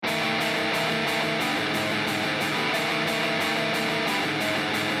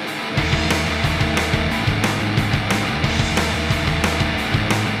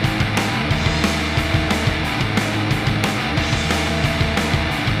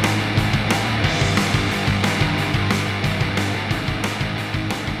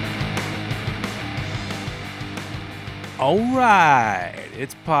All right,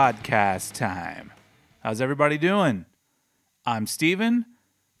 it's podcast time. How's everybody doing? I'm Steven.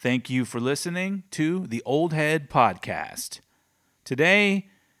 Thank you for listening to the Old Head Podcast. Today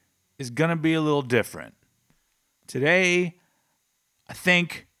is going to be a little different. Today, I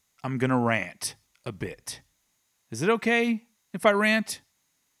think I'm going to rant a bit. Is it okay if I rant?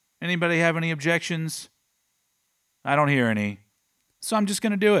 Anybody have any objections? I don't hear any, so I'm just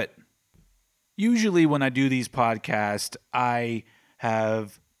going to do it. Usually when I do these podcasts, I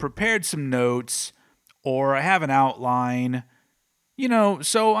have prepared some notes or I have an outline,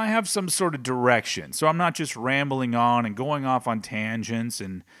 so I have some sort of direction. So I'm not just rambling on and going off on tangents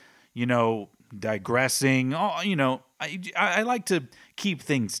and, digressing. I like to keep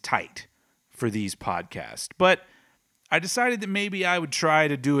things tight for these podcasts. But I decided that maybe I would try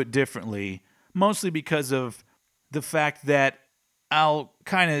to do it differently, mostly because of the fact that I'll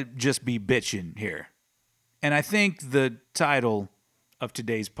kind of just be bitching here. And I think the title of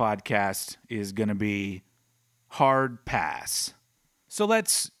today's podcast is going to be Hard Pass. So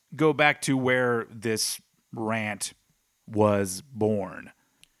let's go back to where this rant was born.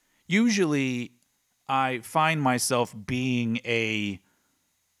 Usually, I find myself being a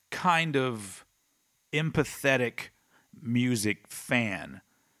kind of empathetic music fan,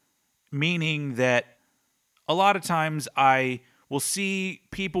 meaning that a lot of times I will see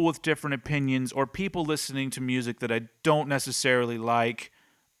people with different opinions or people listening to music that I don't necessarily like,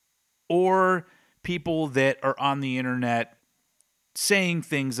 or people that are on the internet saying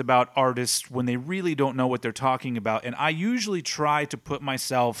things about artists when they really don't know what they're talking about. And I usually try to put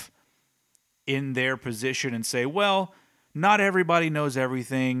myself in their position and say, well, not everybody knows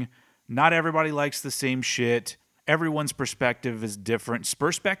everything. Not everybody likes the same shit. Everyone's perspective is different.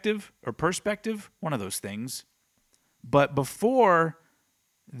 Perspective? One of those things. But before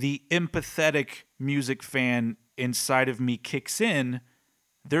the empathetic music fan inside of me kicks in,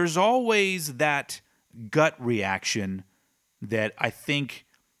 there's always that gut reaction that I think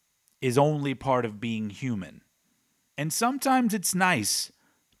is only part of being human. And sometimes it's nice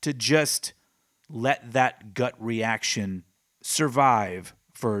to just let that gut reaction survive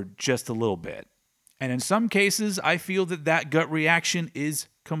for just a little bit. And in some cases, I feel that gut reaction is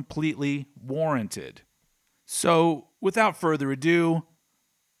completely warranted. So, without further ado,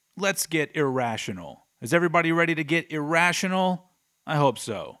 let's get irrational. Is everybody ready to get irrational? I hope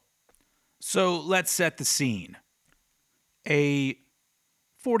so. So, let's set the scene. A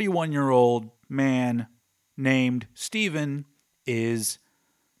 41-year-old man named Steven is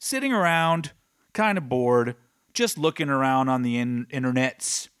sitting around, kind of bored, just looking around on the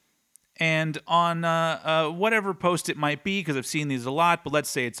internets. And on whatever post it might be, because I've seen these a lot, but let's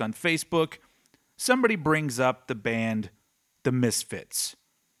say it's on Facebook, somebody brings up the band The Misfits.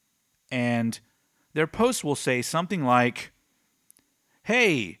 And their post will say something like,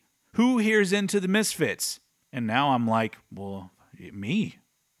 hey, who here's into The Misfits? And now I'm like, well, me.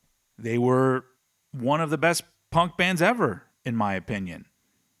 They were one of the best punk bands ever, in my opinion.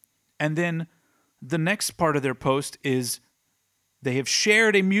 And then the next part of their post is they have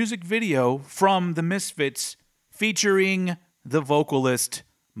shared a music video from The Misfits featuring the vocalist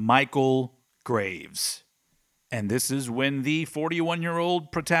Michael Graves. And this is when the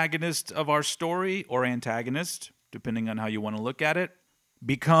 41-year-old protagonist of our story, or antagonist, depending on how you want to look at it,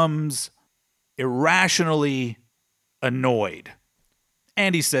 becomes irrationally annoyed.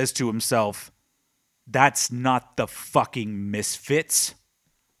 And he says to himself, that's not the fucking Misfits.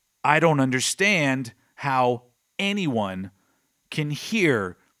 I don't understand how anyone can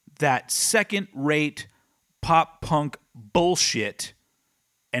hear that second-rate pop-punk bullshit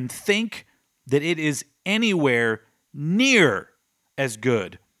and think that it is anywhere near as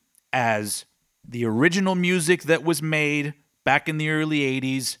good as the original music that was made back in the early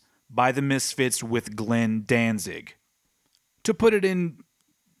 80s by the Misfits with Glenn Danzig. To put it in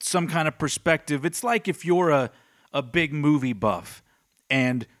some kind of perspective, it's like if you're a big movie buff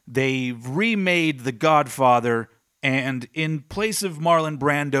and they've remade The Godfather, and in place of Marlon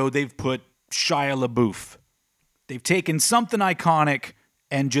Brando, they've put Shia LaBeouf. They've taken something iconic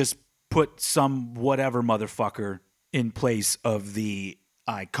and just put some whatever motherfucker in place of the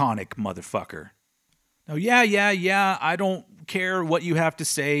iconic motherfucker. Now, yeah, I don't care what you have to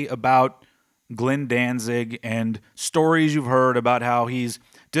say about Glenn Danzig and stories you've heard about how he's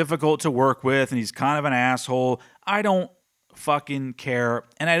difficult to work with and he's kind of an asshole. I don't fucking care.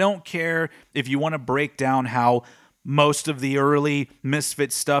 And I don't care if you want to break down how most of the early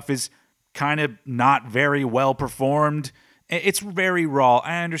Misfits stuff is kind of not very well performed. It's very raw,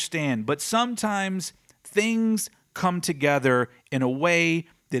 I understand. But sometimes things come together in a way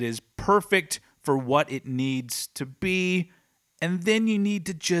that is perfect for what it needs to be, and then you need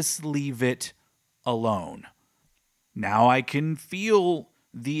to just leave it alone. Now I can feel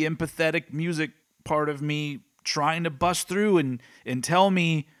the empathetic music part of me trying to bust through and tell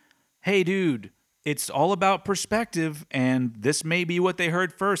me, hey, dude, it's all about perspective, and this may be what they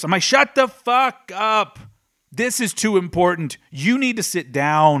heard first. I'm like, shut the fuck up. This is too important. You need to sit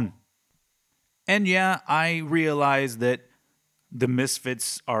down. And yeah, I realize that the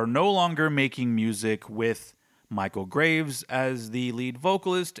Misfits are no longer making music with Michael Graves as the lead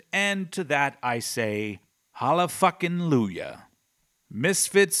vocalist, and to that I say, holla fucking lujah.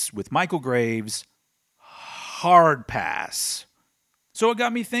 Misfits with Michael Graves, hard pass. So it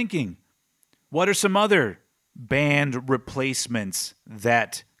got me thinking, what are some other band replacements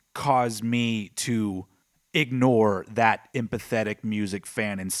that cause me to ignore that empathetic music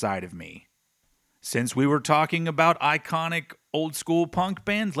fan inside of me? Since we were talking about iconic old school punk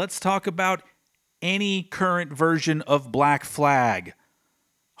bands, let's talk about any current version of Black Flag.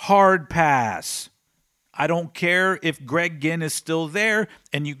 Hard pass. I don't care if Greg Ginn is still there,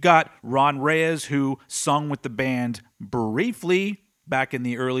 and you got Ron Reyes, who sung with the band briefly back in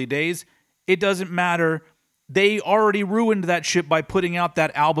the early days. It doesn't matter. They already ruined that shit by putting out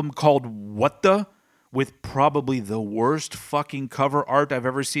that album called What The? With probably the worst fucking cover art I've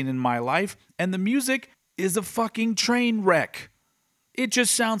ever seen in my life, and the music is a fucking train wreck. It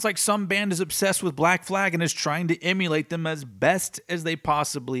just sounds like some band is obsessed with Black Flag and is trying to emulate them as best as they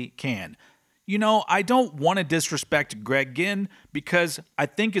possibly can. You know, I don't want to disrespect Greg Ginn because I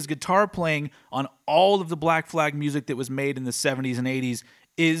think his guitar playing on all of the Black Flag music that was made in the 70s and 80s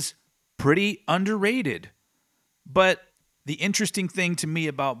is pretty underrated. But the interesting thing to me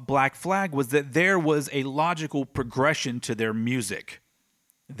about Black Flag was that there was a logical progression to their music.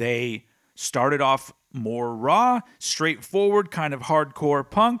 They started off more raw, straightforward, kind of hardcore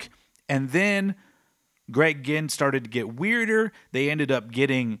punk, and then Greg Ginn started to get weirder. They ended up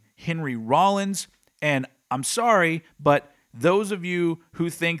getting Henry Rollins, and I'm sorry, but those of you who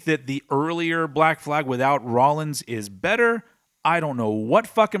think that the earlier Black Flag without Rollins is better, I don't know what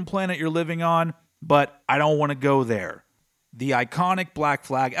fucking planet you're living on, but I don't want to go there. The iconic Black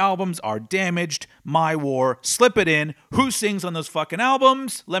Flag albums are Damaged, My War, Slip It In. Who sings on those fucking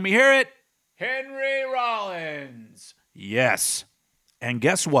albums? Let me hear it. Henry Rollins. Yes. And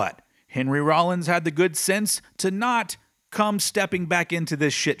guess what? Henry Rollins had the good sense to not come stepping back into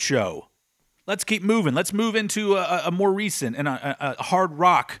this shit show. Let's keep moving. Let's move into a more recent and a hard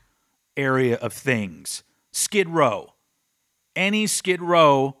rock area of things. Skid Row. Any Skid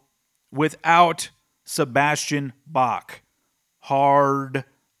Row without Sebastian Bach. Hard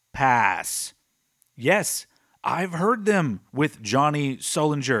pass. Yes, I've heard them with Johnny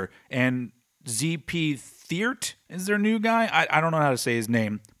Sullinger and ZP Theart is their new guy. I don't know how to say his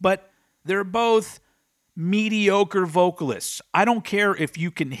name, but they're both mediocre vocalists. I don't care if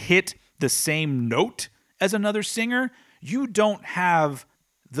you can hit the same note as another singer. You don't have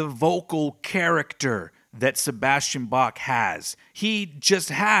the vocal character that Sebastian Bach has. He just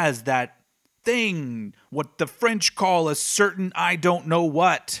has that thing, what the French call a certain I don't know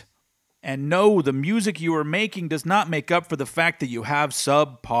what. And no, the music you are making does not make up for the fact that you have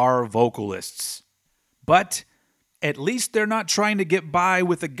subpar vocalists. But at least they're not trying to get by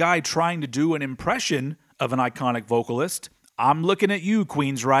with a guy trying to do an impression of an iconic vocalist. I'm looking at you,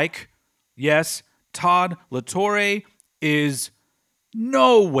 Queensryche. Yes, Todd La Torre is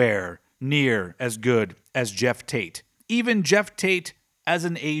nowhere near as good as Jeff Tate. Even Jeff Tate as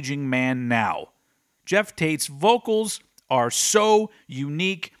an aging man now. Jeff Tate's vocals are so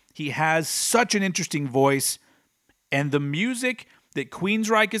unique. He has such an interesting voice. And the music that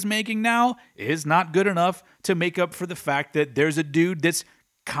Queensryche is making now is not good enough to make up for the fact that there's a dude that's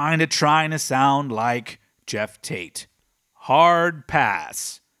kind of trying to sound like Jeff Tate. Hard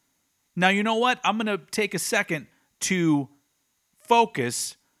pass. Now, you know what? I'm going to take a second to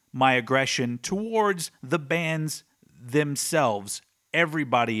focus my aggression towards the bands themselves,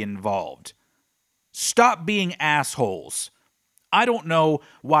 everybody involved. Stop being assholes. I don't know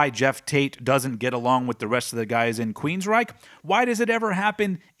why Jeff Tate doesn't get along with the rest of the guys in Queensryche. Why does it ever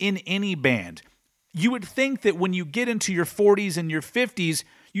happen in any band? You would think that when you get into your 40s and your 50s,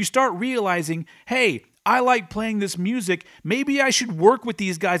 you start realizing, hey, I like playing this music. Maybe I should work with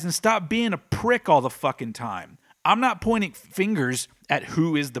these guys and stop being a prick all the fucking time. I'm not pointing fingers at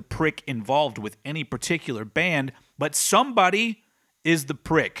who is the prick involved with any particular band, but somebody is the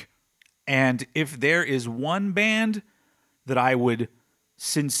prick. And if there is one band that I would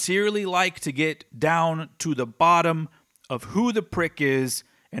sincerely like to get down to the bottom of who the prick is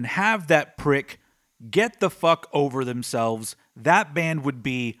and have that prick get the fuck over themselves, that band would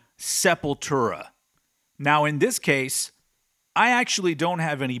be Sepultura. Now, in this case, I actually don't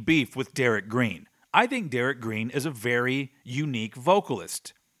have any beef with Derek Green. I think Derek Green is a very unique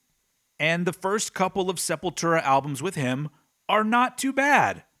vocalist. And the first couple of Sepultura albums with him are not too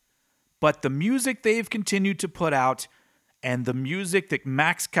bad. But the music they've continued to put out, and the music that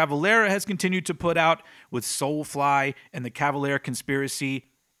Max Cavalera has continued to put out with Soulfly and the Cavalera Conspiracy,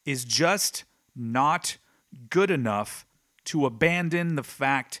 is just not good enough to abandon the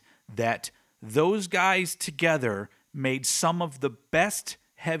fact that those guys together made some of the best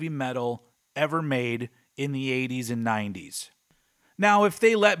heavy metal ever made in the 80s and 90s. Now, if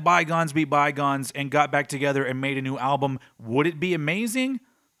they let bygones be bygones and got back together and made a new album, would it be amazing?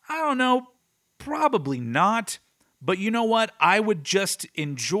 I don't know. Probably not. But you know what? I would just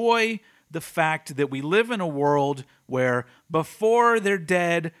enjoy the fact that we live in a world where before they're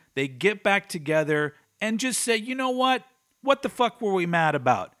dead, they get back together and just say, you know what? What the fuck were we mad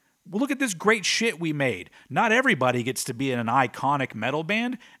about? Well, look at this great shit we made. Not everybody gets to be in an iconic metal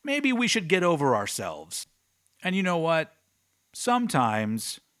band. Maybe we should get over ourselves. And you know what?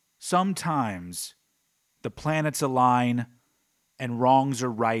 Sometimes, the planets align and wrongs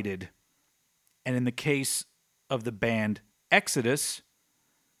are righted. And in the case of the band Exodus,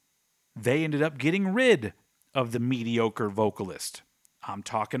 they ended up getting rid of the mediocre vocalist. I'm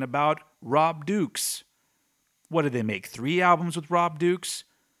talking about Rob Dukes. What did they make? 3 albums with Rob Dukes?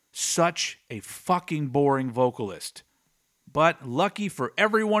 Such a fucking boring vocalist. But lucky for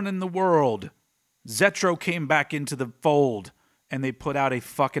everyone in the world, Zetro came back into the fold and they put out a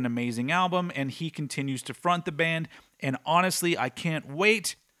fucking amazing album and he continues to front the band. And honestly, I can't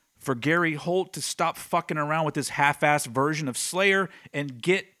wait for Gary Holt to stop fucking around with this half-assed version of Slayer and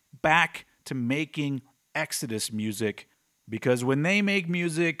get back to making Exodus music, because when they make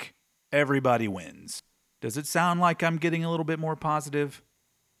music, everybody wins. Does it sound like I'm getting a little bit more positive?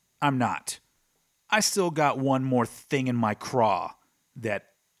 I'm not. I still got one more thing in my craw that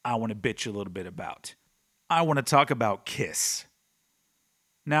I want to bitch a little bit about. I want to talk about Kiss.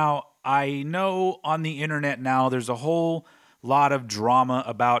 Now, I know on the internet now there's a whole lot of drama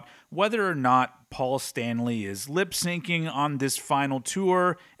about whether or not Paul Stanley is lip syncing on this final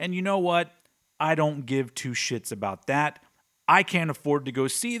tour, and you know what? I don't give 2 shits about that. I can't afford to go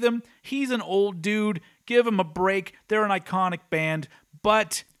see them. He's an old dude. Give him a break. They're an iconic band,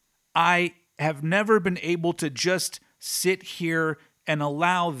 but I have never been able to just sit here and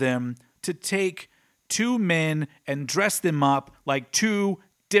allow them to take 2 men and dress them up like 2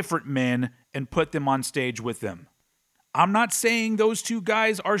 different men and put them on stage with them. I'm not saying those 2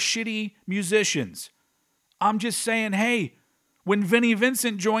 guys are shitty musicians. I'm just saying, hey, when Vinnie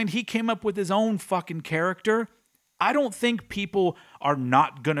Vincent joined, he came up with his own fucking character. I don't think people are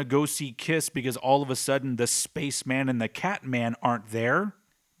not going to go see Kiss because all of a sudden the Spaceman and the Catman aren't there.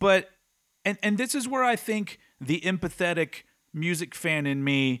 But, and this is where I think the empathetic music fan in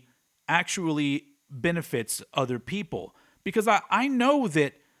me actually benefits other people. Because I know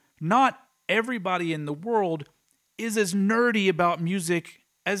that not everybody in the world is as nerdy about music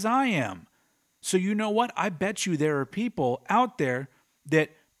as I am. So you know what? I bet you there are people out there that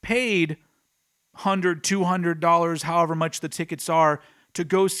paid $100, $200, however much the tickets are, to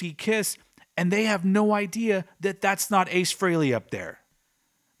go see Kiss, and they have no idea that that's not Ace Frehley up there.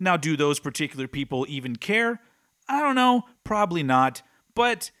 Now, do those particular people even care? I don't know. Probably not.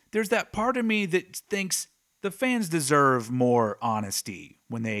 But there's that part of me that thinks the fans deserve more honesty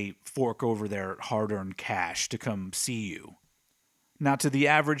when they fork over their hard-earned cash to come see you. Now, to the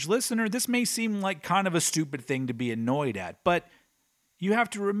average listener, this may seem like kind of a stupid thing to be annoyed at, but you have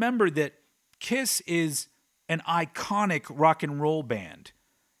to remember that Kiss is an iconic rock and roll band,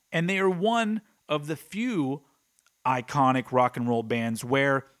 and they are one of the few iconic rock and roll bands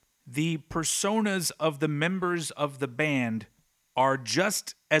where the personas of the members of the band are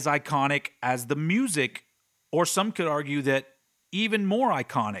just as iconic as the music, or some could argue that even more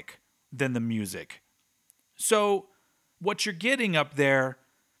iconic than the music. So what you're getting up there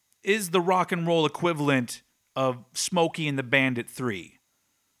is the rock and roll equivalent of Smokey and the Bandit 3.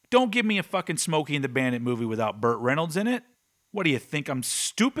 Don't give me a fucking Smokey and the Bandit movie without Burt Reynolds in it. What do you think, I'm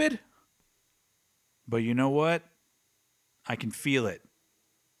stupid? But you know what? I can feel it.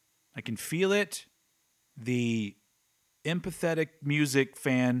 I can feel it. The empathetic music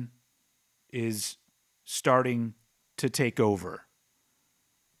fan is starting to take over.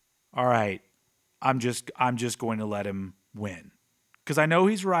 All right. I'm just going to let him win. Because I know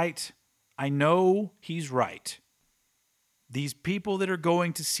he's right. I know he's right. These people that are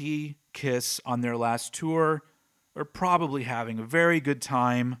going to see Kiss on their last tour are probably having a very good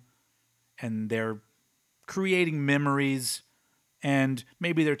time, and they're creating memories, and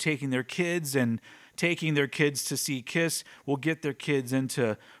maybe they're taking their kids, and taking their kids to see Kiss will get their kids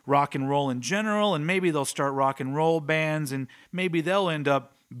into rock and roll in general, and maybe they'll start rock and roll bands, and maybe they'll end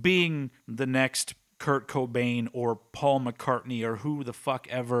up being the next Kurt Cobain or Paul McCartney or who the fuck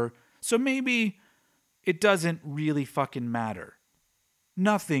ever. So maybe it doesn't really fucking matter.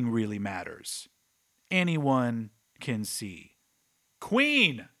 Nothing really matters. Anyone can see.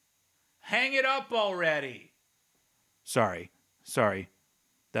 Queen! Hang it up already! Sorry.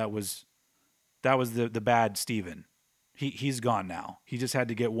 That was the bad Steven. He's gone now. He just had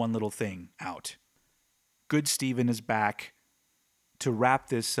to get one little thing out. Good Steven is back to wrap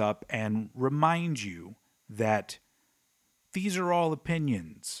this up and remind you that these are all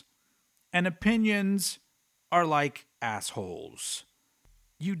opinions. And opinions are like assholes.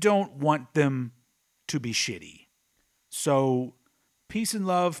 You don't want them to be shitty. So, peace and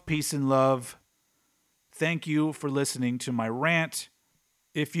love, peace and love. Thank you for listening to my rant.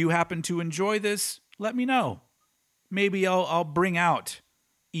 If you happen to enjoy this, let me know. Maybe I'll bring out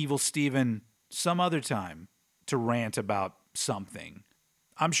Evil Steven some other time to rant about something.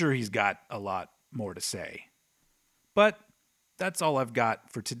 I'm sure he's got a lot more to say. But that's all I've got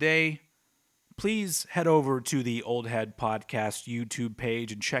for today. Please head over to the Old Head Podcast YouTube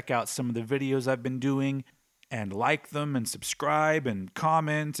page and check out some of the videos I've been doing, and like them and subscribe and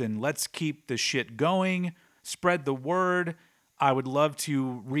comment, and let's keep the shit going. Spread the word. I would love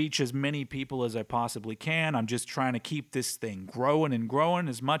to reach as many people as I possibly can. I'm just trying to keep this thing growing and growing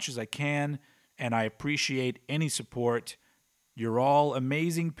as much as I can, and I appreciate any support. You're all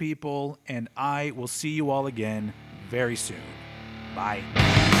amazing people, and I will see you all again very soon. Bye.